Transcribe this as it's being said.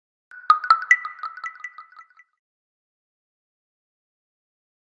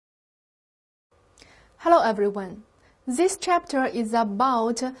Hello everyone. This chapter is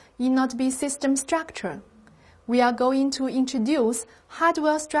about eNodeB system structure. We are going to introduce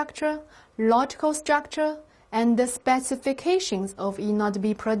hardware structure, logical structure, and the specifications of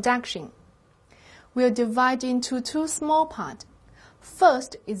eNodeB production. We'll divide into two small parts.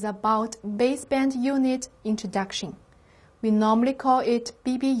 First is about baseband unit introduction. We normally call it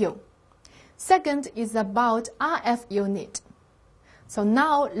BBU. Second is about RF unit. So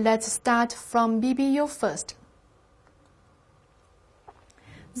now let's start from BBU first.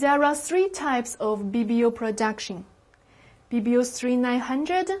 There are three types of BBU production: BBU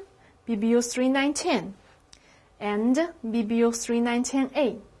 3900, BBU 3910, and BBU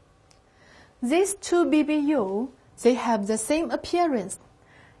 3910A. These two BBU, they have the same appearance.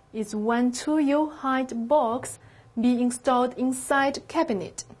 It's one 2U height box be installed inside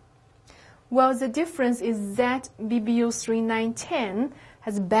cabinet. Well, the difference is that BBU 3910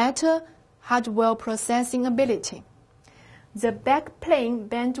 has better hardware processing ability. The backplane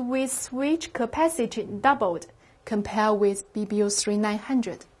bandwidth switch capacity doubled compared with BBU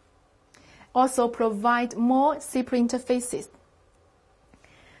 3900. Also provide more SIP interfaces.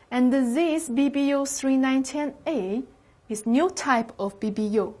 And this BBU 3910A is new type of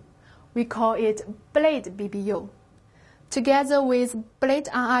BBU. We call it blade BBU. Together with blade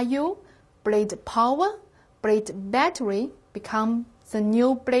RRU, blade power, blade battery become the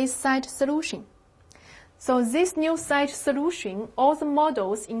new blade side solution. So this new side solution, all the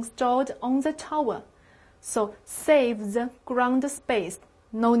models installed on the tower, so save the ground space,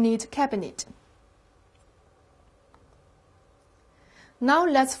 no need cabinet. Now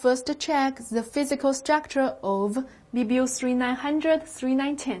let's first check the physical structure of BBU 3900,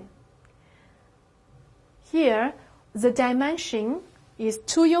 3910. Here, the dimension is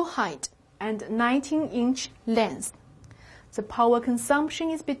 2U height and 19-inch length. The power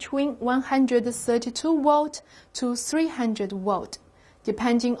consumption is between 132 volt to 300 volt,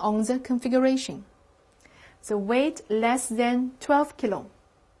 depending on the configuration. The weight less than 12 kilo.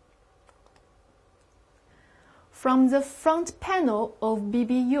 From the front panel of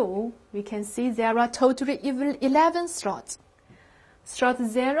BBU, we can see there are totally 11 slots. Slot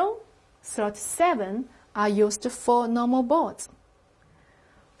 0, slot 7 are used for normal boards.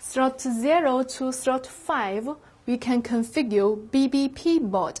 Slot 0 to slot 5, we can configure BBP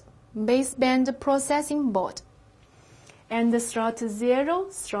board, baseband processing board. And the slot 0,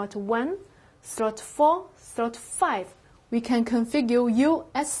 slot 1, slot 4, slot 5, we can configure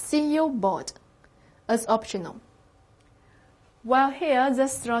USCU board as optional. While here, the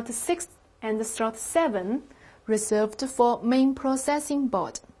slot 6 and the slot 7 reserved for main processing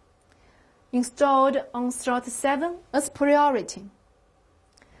board. Installed on slot 7 as priority.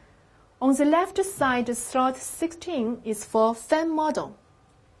 On the left side, slot 16 is for fan model.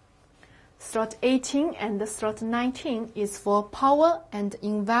 Slot 18 and slot 19 is for power and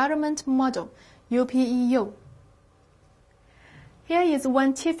environment model, UPEU. Here is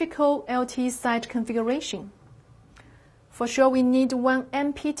one typical LTE site configuration. For sure, we need one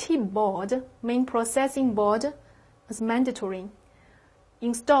MPT board, main processing board, as mandatory,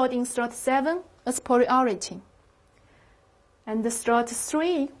 installed in slot 7 as priority. And the slot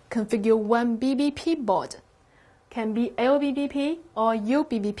 3 configure one BBP board, can be LBBP or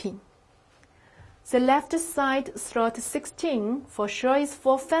UBBP. The left side slot 16 for sure is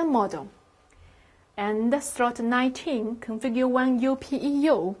for fan model. And slot 19 configure one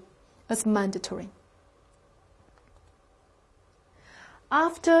UPEU as mandatory.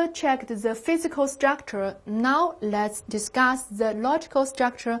 After checked the physical structure, now let's discuss the logical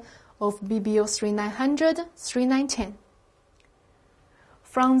structure of BBU 3900, 3910.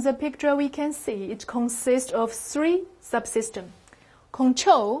 From the picture we can see it consists of three subsystems: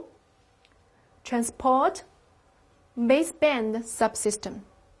 control, transport, baseband subsystem.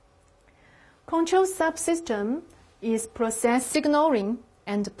 Control subsystem is process signaling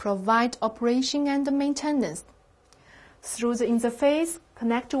and provide operation and maintenance. Through the interface,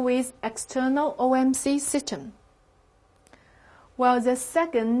 connect with external OMC system. While the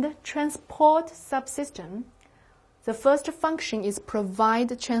second, transport subsystem, the first function is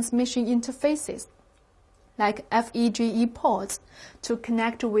provide transmission interfaces, like FEGE ports, to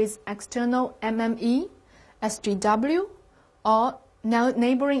connect with external MME, SGW, or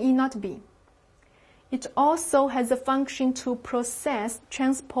neighboring eNodeB. It also has a function to process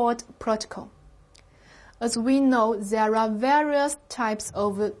transport protocol. As we know, there are various types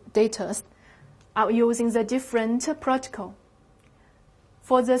of data using the different protocol.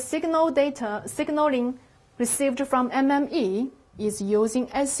 For the signaling received from MME is using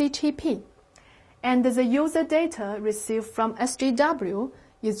SCTP, and the user data received from SGW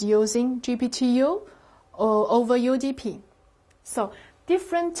is using GPTU over UDP. So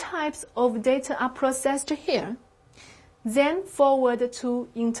different types of data are processed here, then forwarded to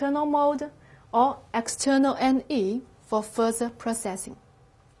internal mode or external NE for further processing.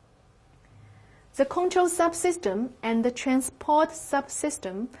 The control subsystem and the transport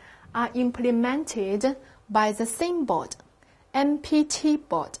subsystem are implemented by the same board, MPT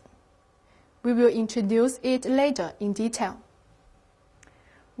board. We will introduce it later in detail.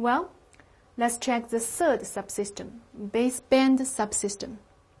 Well, let's check the third subsystem, baseband subsystem.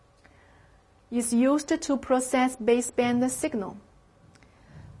 It's used to process baseband signal.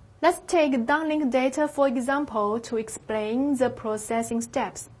 Let's take downlink data, for example, to explain the processing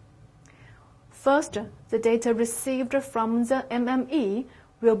steps. First, the data received from the MME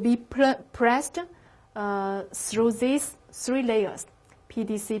will be pressed through these three layers,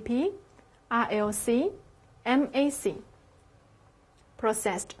 PDCP, RLC, MAC,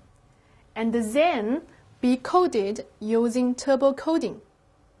 processed, and then be coded using turbo coding.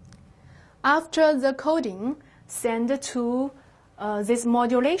 After the coding, send to this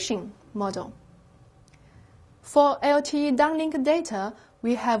modulation model. For LTE downlink data,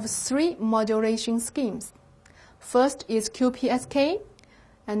 we have three modulation schemes. First is QPSK,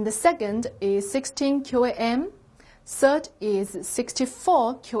 and the second is 16 QAM, third is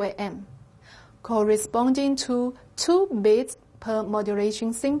 64 QAM, corresponding to 2 bits per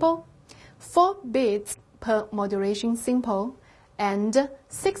modulation symbol, 4 bits per modulation symbol, and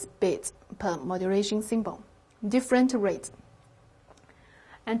 6 bits per modulation symbol, different rates.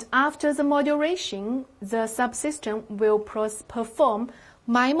 And after the modulation, the subsystem will perform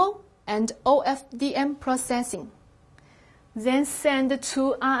MIMO and OFDM processing, then send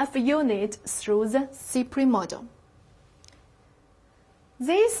to RF unit through the CPRI model.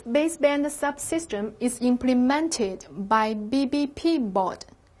 This baseband subsystem is implemented by BBP board,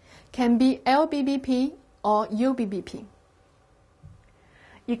 can be LBBP or UBBP.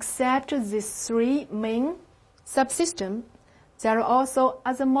 Except these three main subsystems, there are also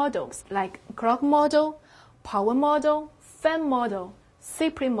other models like clock model, power model, fan model,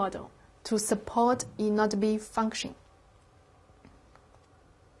 CPRI model to support eNodeB function.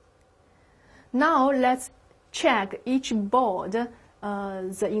 Now let's check each board, the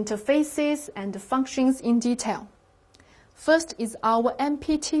interfaces and functions in detail. First is our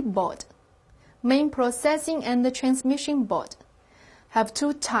MPT board, main processing and transmission board. Have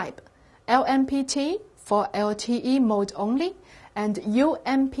two types, LMPT for LTE mode only, and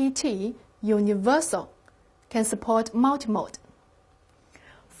UMPT, universal, can support multi-mode.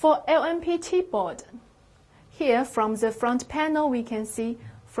 For LMPT board, here from the front panel we can see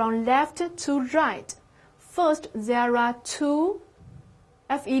from left to right. First, there are 2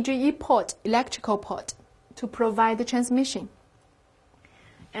 FEGE port, electrical port, to provide the transmission.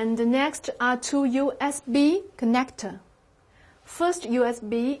 And the next are 2 USB connector. First,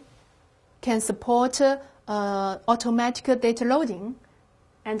 USB can support automatic data loading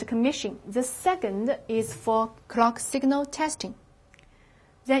and commission. The second is for clock signal testing.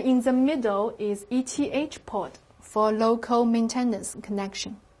 Then in the middle is ETH port for local maintenance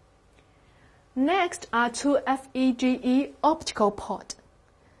connection. Next are 2 FEGE optical port.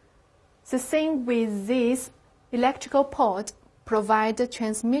 The same with this electrical port, provide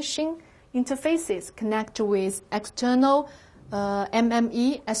transmission interfaces, connect with external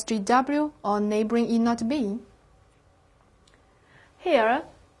MME, SGW, or neighboring eNodeB. Here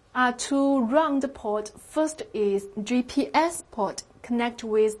are 2 round ports. First is GPS port, connect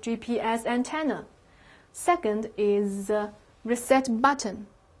with GPS antenna. Second is the reset button.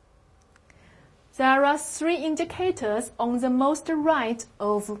 There are 3 indicators on the most right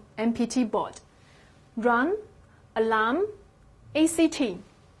of MPT board: run, alarm, ACT.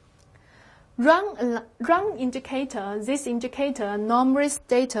 Run indicator, this indicator normally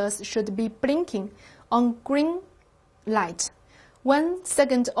status should be blinking on green light, 1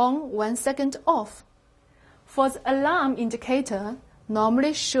 second on, 1 second off. For the alarm indicator,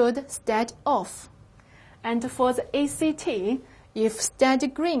 normally should stay off. And for the ACT, if steady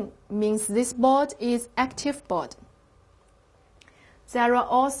green means this board is active board. There are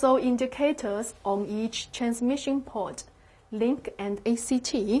also indicators on each transmission port, link and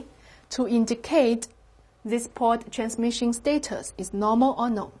ACT, to indicate this port transmission status is normal or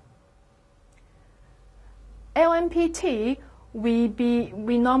no. LMPT, we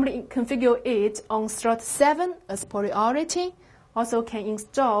normally configure it on slot 7 as priority, also can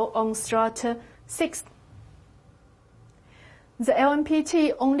install on slot 6. The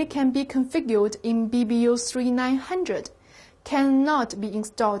LMPT only can be configured in BBU 3900, cannot be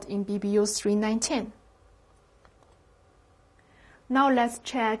installed in BBU 3910. Now let's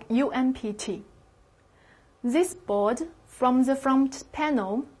check UMPT. this board, from the front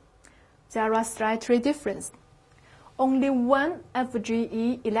panel, there are slightly different. Only one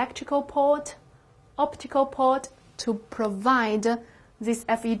FGE electrical port, optical port to provide this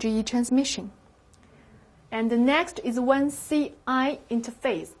FEGE transmission. And the next is one CI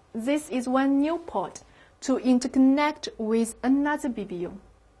interface. This is one new port to interconnect with another BBU.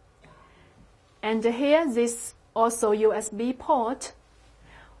 And here this also USB port.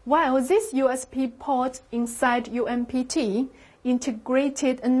 While this USB port inside UMPT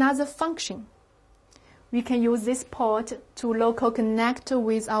integrated another function. We can use this port to local connect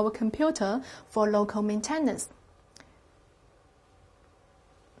with our computer for local maintenance.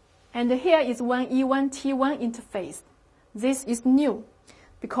 And here is one E1T1 interface. This is new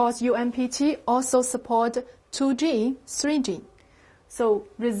because UMPT also supports 2G, 3G. So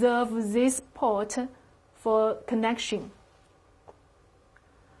reserve this port for connection.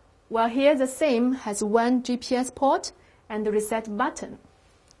 While here the same has one GPS port and the reset button.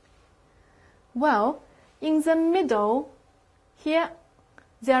 Well, in the middle, here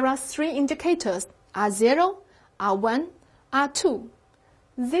there are three indicators, R0, R1, R2.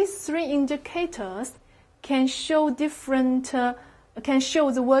 These three indicators can show the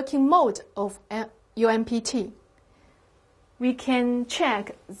working mode of UMPT. We can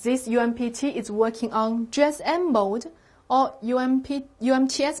check this UMPT is working on GSM mode or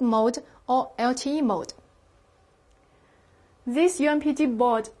UMTS mode or LTE mode. This UMPT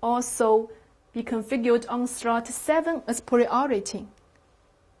board also be configured on slot 7 as priority.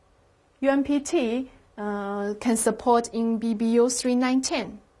 UMPT can support in BBU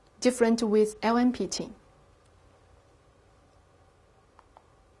 3910, different with LMPT.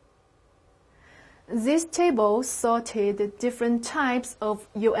 This table sorted different types of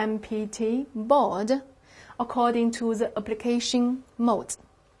UMPT board according to the application mode.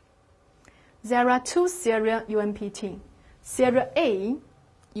 There are two serial UMPT. Serial A,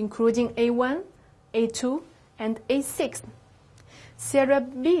 including A1, A2, and A6. Serial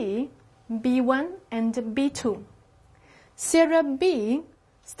B, B1, and B2. Serial B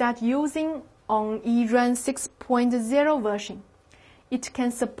start using on eRun 6.0 version. It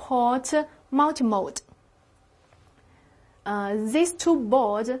can support multi-mode. These two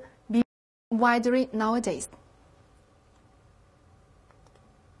boards be widely nowadays.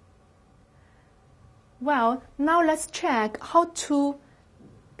 Well, now let's check how to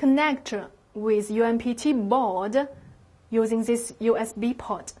connect with UMPT board using this USB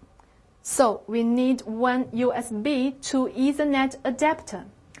port. So we need one USB to Ethernet adapter.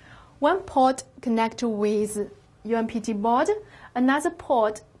 One port connect with UMPT board, another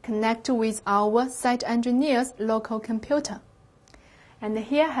port connect with our site engineer's local computer. And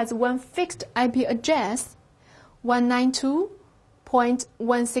here has one fixed IP address,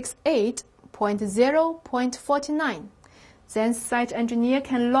 192.168.0.49. Then site engineer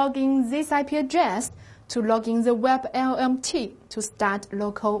can log in this IP address to log in the web LMT to start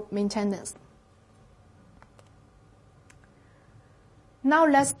local maintenance. Now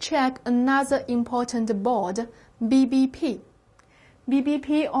let's check another important board, BBP.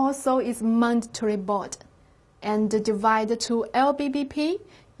 BBP also is mandatory board and divided to LBBP,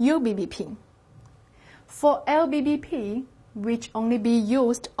 UBBP. For LBBP, which only be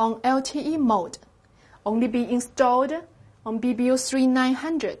used on LTE mode, only be installed on BBU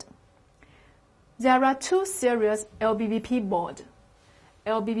 3900. There are two series LBBP board,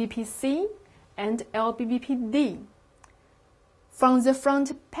 LBBP-C and LBBP-D. From the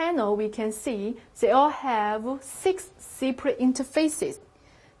front panel, we can see they all have 6 separate interfaces,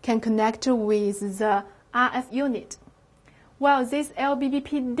 can connect with the RF unit, while this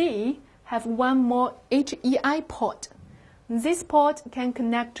LBBP-D have one more HEI port. This port can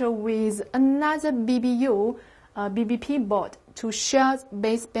connect with another BBU BBP board to share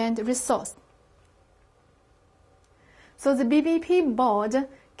baseband resource. So the BBP board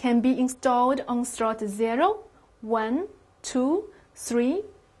can be installed on slot 0, 1, 2, 3,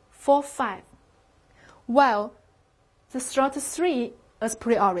 4, 5, while the slot 3 is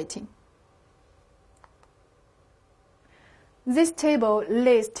priority. This table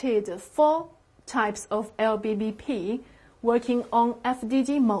listed 4 types of LBBP working on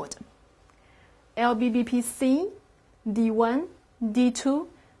FDG mode. LBBP-C, D1, D2,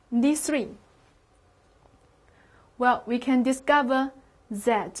 D3. Well, we can discover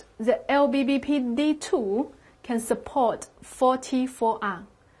that the LBBP-D2 can support 44R.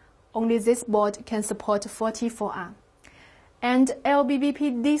 Only this board can support 44R. And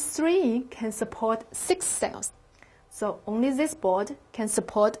LBBP-D3 can support 6 cells. So only this board can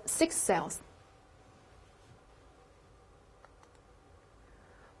support 6 cells.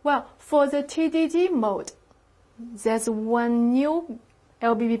 Well, for the TDD mode, there's one new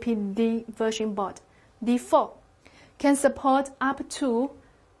LBBP-D version board, D4, can support up to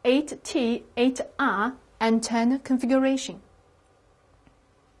 8T, 8R antenna configuration.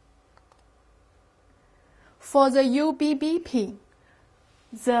 For the UBBP,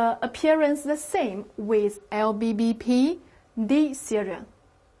 the appearance the same with LBBP-D serial,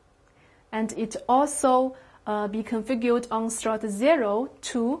 and it also be configured on slot 0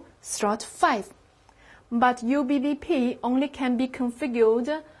 to slot 5. But UBBP only can be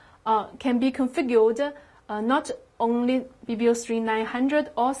configured not only BBU 3900,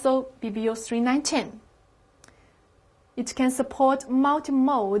 also BBU 3910. It can support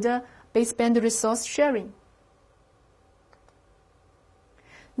multi-mode baseband resource sharing.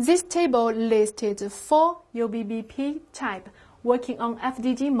 This table listed 4 UBBP type working on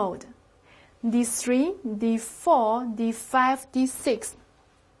FDD mode: D3, D4, D5, D6.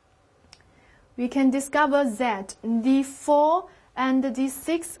 We can discover that D4 and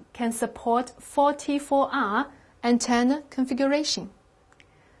D6 can support 4T4R antenna configuration,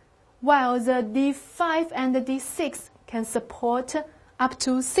 while the D5 and the D6 can support up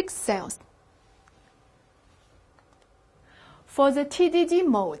to 6 cells. For the TDD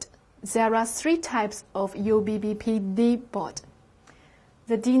mode, there are 3 types of UBBP-D board.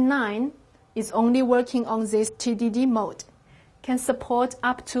 The D9 is only working on this TDD mode, can support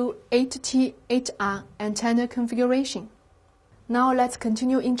up to 8T, 8R antenna configuration. Now let's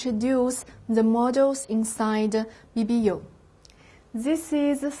continue introduce the models inside BBU. This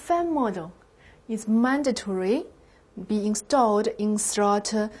is a fan model. It's mandatory be installed in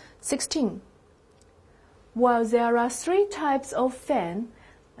slot 16. While there are 3 types of fan,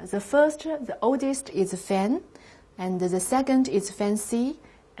 the oldest is fan, and the second is fan C,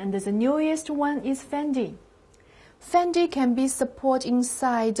 and the newest one is fan D. Fan D can be supported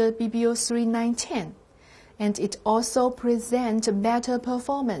inside BBU 3910, and it also presents better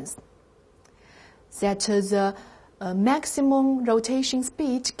performance. That the maximum rotation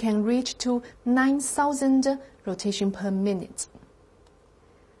speed can reach to 9,000 rotation per minute.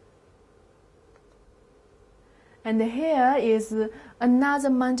 And here is another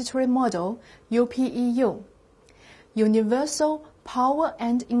mandatory model, UPEU, Universal Power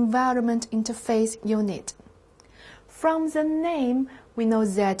and Environment Interface Unit. From the name, we know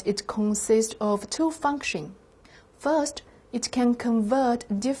that it consists of 2 functions. First, it can convert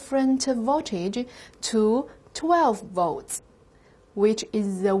different voltage to 12 volts, which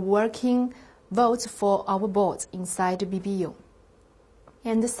is the working volts for our boards inside BBU.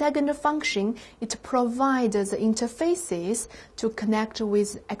 And the second function, it provides the interfaces to connect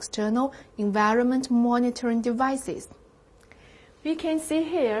with external environment monitoring devices. We can see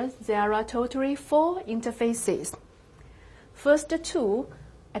here there are totally 4 interfaces. First 2,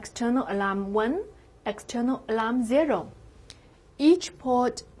 external alarm 1, external alarm 0. Each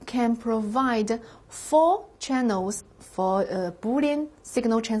port can provide 4 channels for Boolean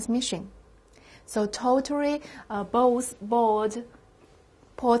signal transmission. So totally both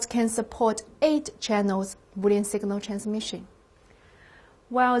ports can support 8 channels Boolean signal transmission.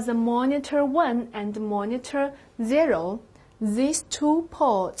 While the monitor 1 and monitor 0, these 2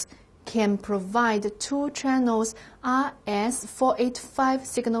 ports can provide 2 channels RS485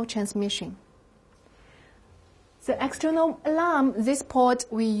 signal transmission. The external alarm, this port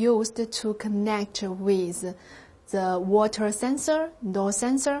we used to connect with the water sensor, door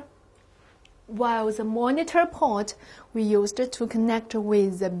sensor, while the monitor port we used to connect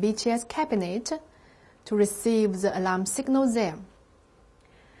with the BTS cabinet to receive the alarm signal there.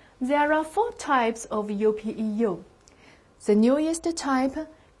 There are 4 types of UPEU. The newest type,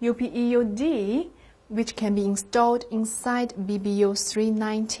 UPEU-D, which can be installed inside BBU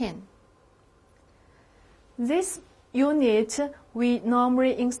 3910. This unit we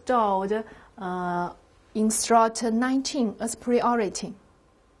normally installed in slot 19 as priority.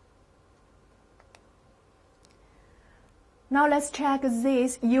 Now let's check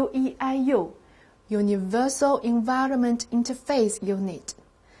this UEIU, Universal Environment Interface Unit.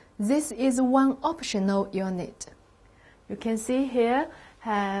 This is one optional unit. You can see here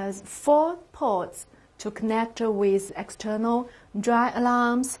has 4 ports to connect with external dry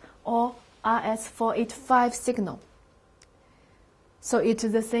alarms or RS485 signal. So it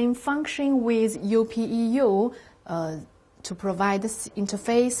is the same function with UPEU to provide this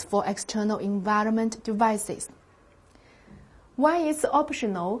interface for external environment devices. Why it's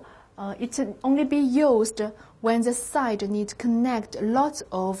optional? It can only be used when the site needs to connect lots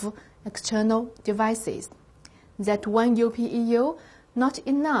of external devices. That one UPEU not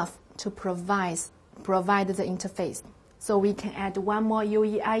enough to provide the interface. So we can add one more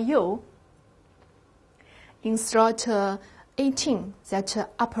UEIU. in slot 18 that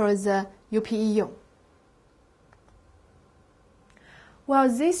upper the UPEU. Well,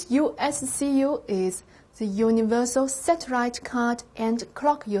 this USCU is the Universal Satellite Card and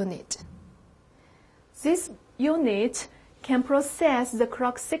Clock Unit. This unit can process the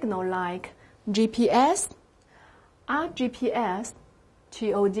clock signal like GPS, RGPS,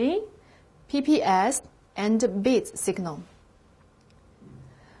 TOD, PPS, and bit signal.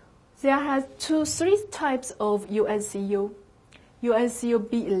 There are three types of USCU: USCU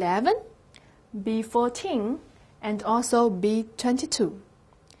B11, B14, and also B22.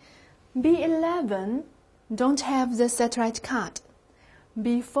 B11 don't have the satellite card.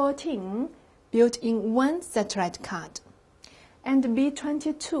 B14 built in one satellite card. And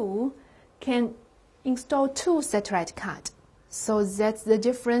B22 can install two satellite cards. So that's the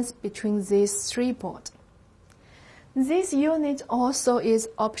difference between these three boards. This unit also is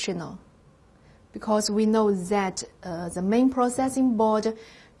optional because we know that the main processing board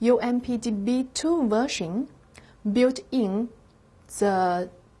UMPD-B2 version built in the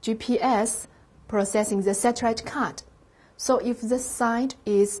GPS processing the satellite card. So if the site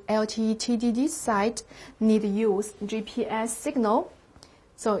is LTE TDD site, need use GPS signal.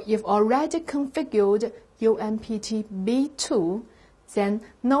 So if already configured UMPD-B2, then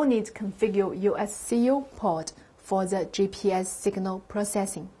no need to configure USCU port for the GPS signal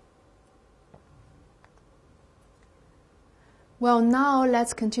processing. Well, now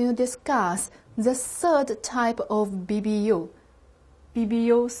let's continue to discuss the third type of BBU,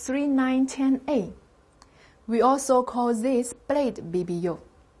 BBU 3910A. We also call this blade BBU.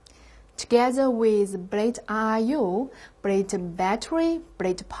 Together with blade RRU, blade battery,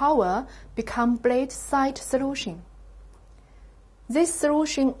 blade power become blade site solution. This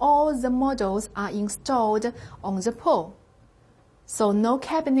solution, all the models are installed on the pole, so no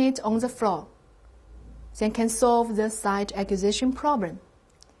cabinet on the floor. Then can solve the site acquisition problem.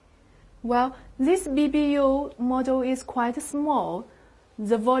 Well, this BBU model is quite small.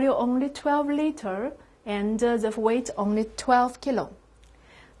 The volume only 12 liter and the weight only 12 kilo.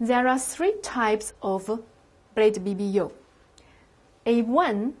 There are three types of blade BBU: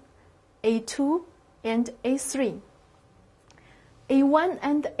 A1, A2, and A3. A1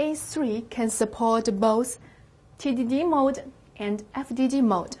 and A3 can support both TDD mode and FDD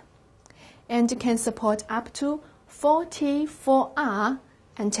mode, and can support up to 4T4R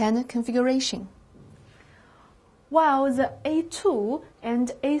antenna configuration. While the A2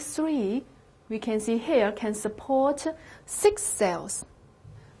 and A3, we can see here, can support 6 cells.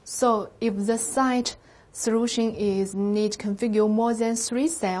 So if the site solution is need to configure more than 3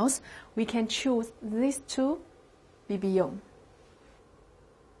 cells, we can choose these two BBU.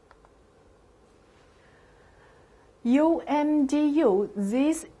 UMDU,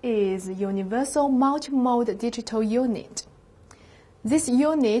 this is Universal Multi-Mode Digital Unit. This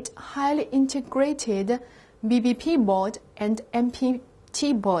unit highly integrated BBP board and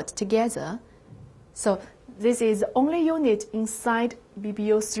MPT board together. So this is the only unit inside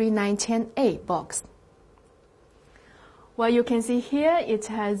BBU 3910A box. Well, you can see here it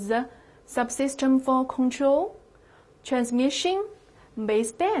has a subsystem for control, transmission,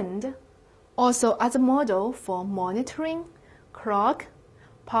 baseband, also other model for monitoring, clock,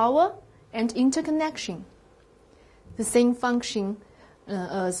 power, and interconnection. The same function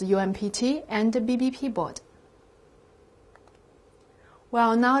as UMPT and the BBP board.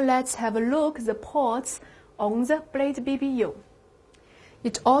 Well, now let's have a look at the ports on the blade BBU.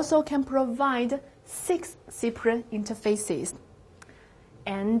 It also can provide 6 separate interfaces.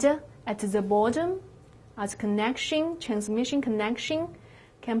 And at the bottom, as connection, transmission connection,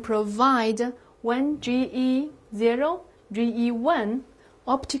 can provide one GE0, GE1,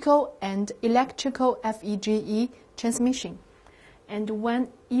 optical and electrical FEGE transmission, and one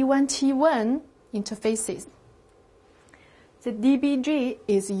E1T1 interfaces. The DBG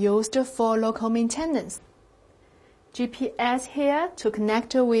is used for local maintenance. GPS here to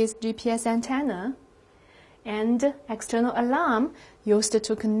connect with GPS antenna, and external alarm used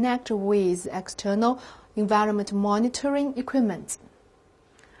to connect with external environment monitoring equipment.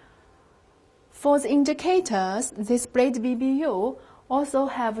 For the indicators, this blade BBU also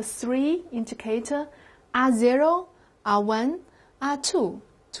have 3 indicators, R0, R1, R2,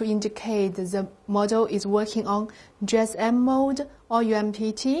 to indicate the model is working on GSM mode or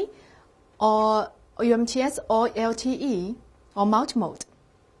UMPT or UMTS or LTE or multimode.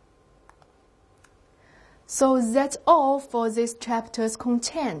 So that's all for this chapter's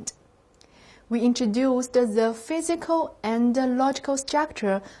content. We introduced the physical and logical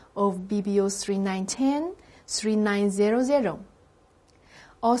structure of BBU 3910, 3900.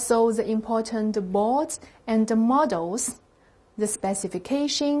 also the important boards and the models, the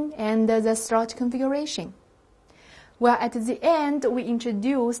specification, and the slot configuration. Well, at the end, we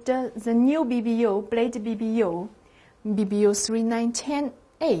introduced the new BBU, Blade BBU, BBU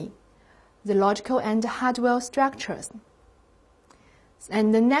 3910A, the logical and hardware structures.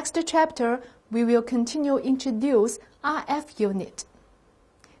 And the next chapter, we will continue introduce RF unit.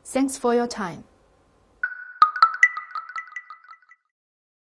 Thanks for your time.